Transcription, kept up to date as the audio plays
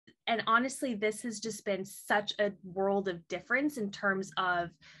And honestly, this has just been such a world of difference in terms of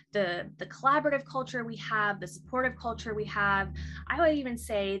the collaborative culture we have, the supportive culture we have. I would even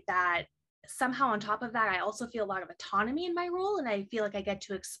say that somehow on top of that, I also feel a lot of autonomy in my role, and I feel like I get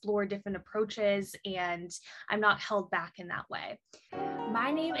to explore different approaches and I'm not held back in that way. My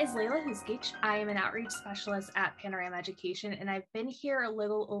name is Lejla. I am an outreach specialist at Panorama Education, and I've been here a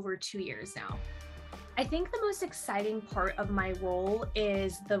little over 2 years now. I think the most exciting part of my role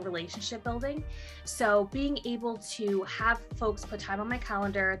is the relationship building. So being able to have folks put time on my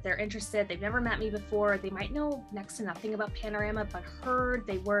calendar, they're interested, they've never met me before, they might know next to nothing about Panorama, but heard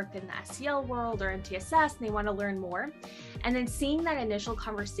they work in the SEL world or MTSS and they want to learn more. And then seeing that initial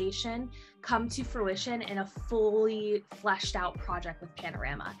conversation come to fruition in a fully fleshed out project with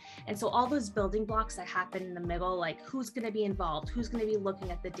Panorama. And so all those building blocks that happen in the middle, like who's going to be involved, who's going to be looking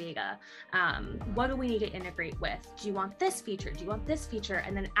at the data, what do we need to integrate with? Do you want this feature? Do you want this feature?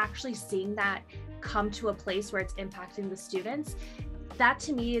 And then actually seeing that come to a place where it's impacting the students, that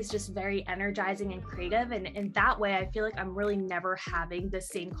to me is just very energizing and creative. And in that way, I feel like I'm really never having the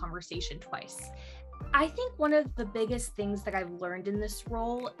same conversation twice. I think one of the biggest things that I've learned in this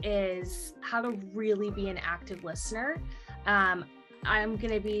role is how to really be an active listener. I'm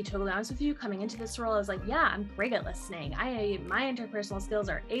going to be totally honest with you. Coming into this role, I was like, yeah, I'm great at listening. My interpersonal skills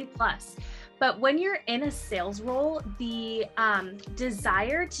are A+. But when you're in a sales role, the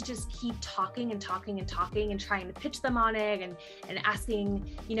desire to just keep talking and talking and talking and trying to pitch them on it and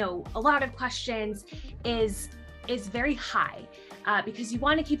asking, a lot of questions is very high. Because you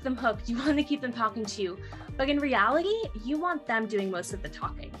want to keep them hooked, you want to keep them talking to you. But in reality, you want them doing most of the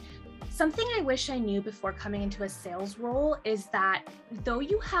talking. Something I wish I knew before coming into a sales role is that though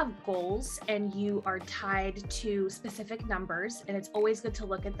you have goals and you are tied to specific numbers, and it's always good to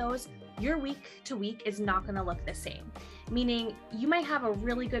look at those, your week to week is not going to look the same. Meaning you might have a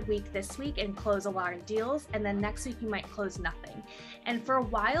really good week this week and close a lot of deals, and then next week you might close nothing. And for a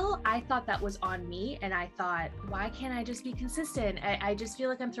while, I thought that was on me, and I thought, why can't I just be consistent? I just feel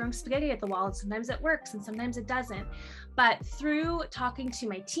like I'm throwing spaghetti at the wall, and sometimes it works and sometimes it doesn't. But through talking to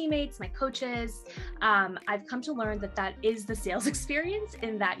my teammates, my coaches, I've come to learn that that is the sales experience,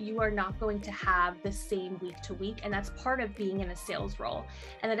 in that you are not going to have the same week to week, and that's part of being in a sales role.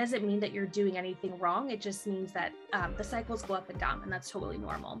 And that doesn't mean that you're doing anything wrong. It just means that the cycles go up and down, and that's totally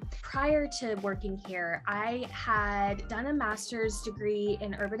normal. Prior to working here, I had done a master's degree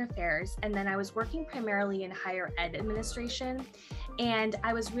in urban affairs, and then I was working primarily in higher ed administration. And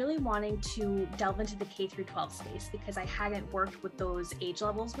I was really wanting to delve into the K through 12 space because I hadn't worked with those age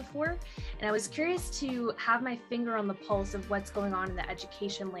levels before. And I was curious to have my finger on the pulse of what's going on in the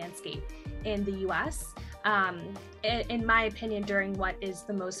education landscape in the US, in my opinion, during what is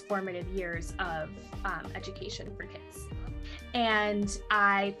the most formative years of education for kids. And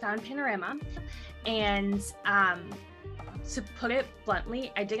I found Panorama, and to put it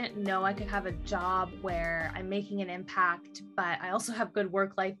bluntly, I didn't know I could have a job where I'm making an impact, but I also have good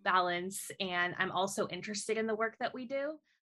work-life balance, and I'm also interested in the work that we do.